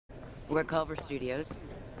We're at Culver Studios,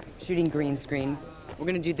 shooting green screen. We're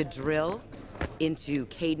gonna do the drill into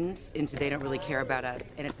cadence, into They Don't Really Care About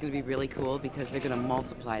Us, and it's gonna be really cool because they're gonna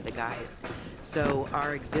multiply the guys. So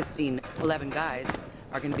our existing 11 guys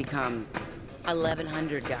are gonna become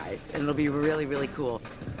 1,100 guys, and it'll be really, really cool.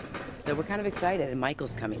 So we're kind of excited, and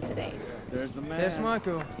Michael's coming today. There's the man. There's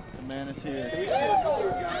Michael. The man is here. Can we still a couple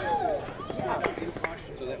of guys to stand up in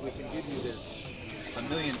caution so that we can give you this 1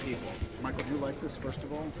 million people? Michael, do you like this, first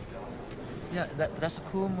of all? Yeah, that's a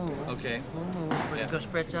cool move. Okay. Cool move, but it goes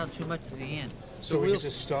spreads out too much to the end. So we can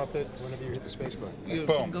just stop it whenever you hit the space button. You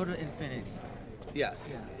can go to infinity. Yeah.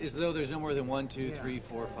 As though there's no more than 1, 2, 3,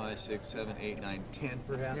 4, 5, 6, 7, 8, 9, 10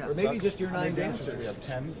 perhaps. Yeah. Or maybe just your 9 dancers. We have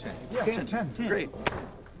 10. 10. Yeah, 10. 10. Great.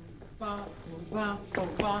 What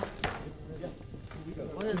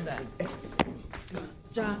is that?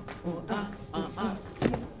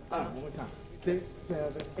 One more time. 6,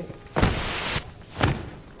 7, 8.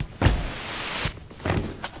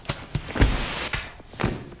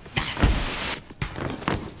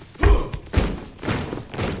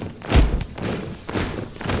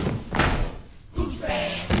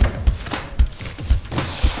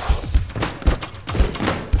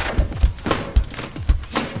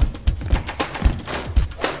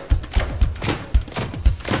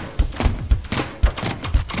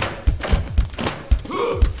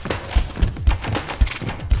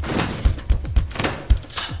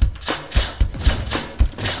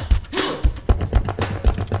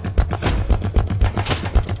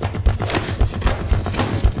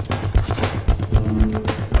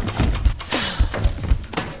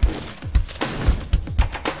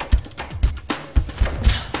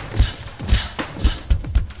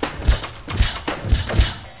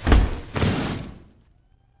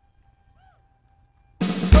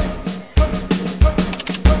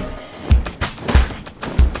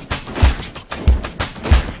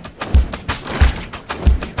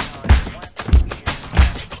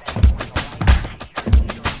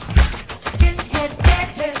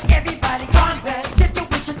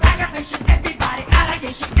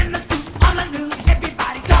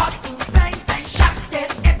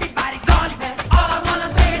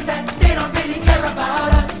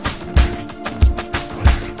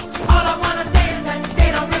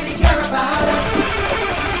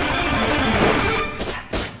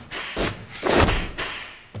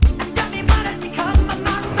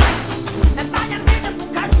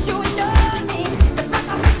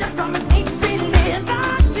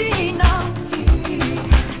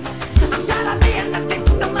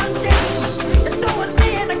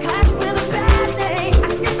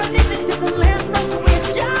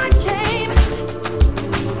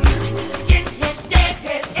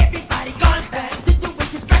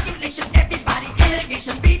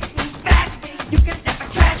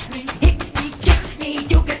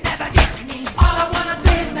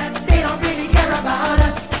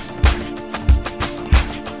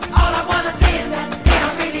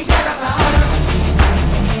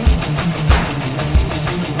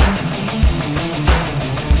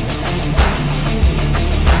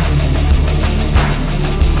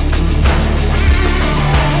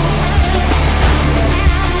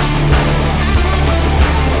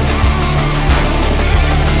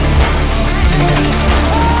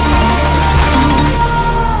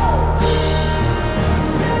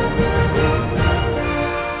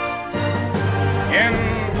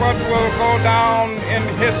 What will go down in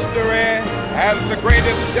history as the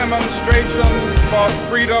greatest demonstration for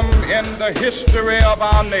freedom in the history of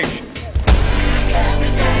our nation. Every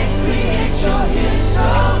day create your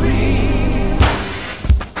history.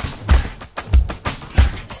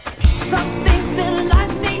 Some things in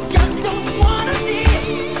life they just don't wanna see.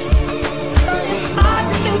 But it's hard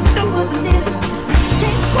to make the wasn't it.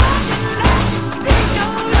 Keep walking life, they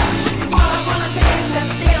don't love. All I wanna say is that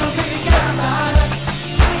they don't really care about us.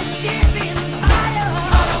 Give me fire.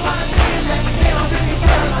 All I wanna say is that they don't really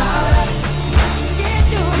care about us. Give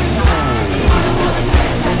you fire. All I wanna say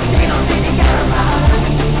is that they don't really care about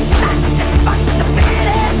us. All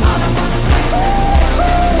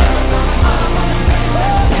I wanna say is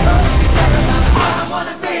that all I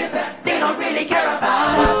wanna say is that they don't really care about us. All I wanna say is that they don't really care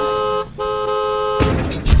about us.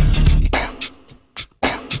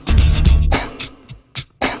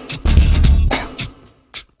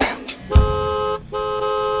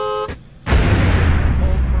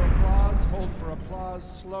 Hold for applause,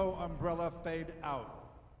 slow umbrella fade out.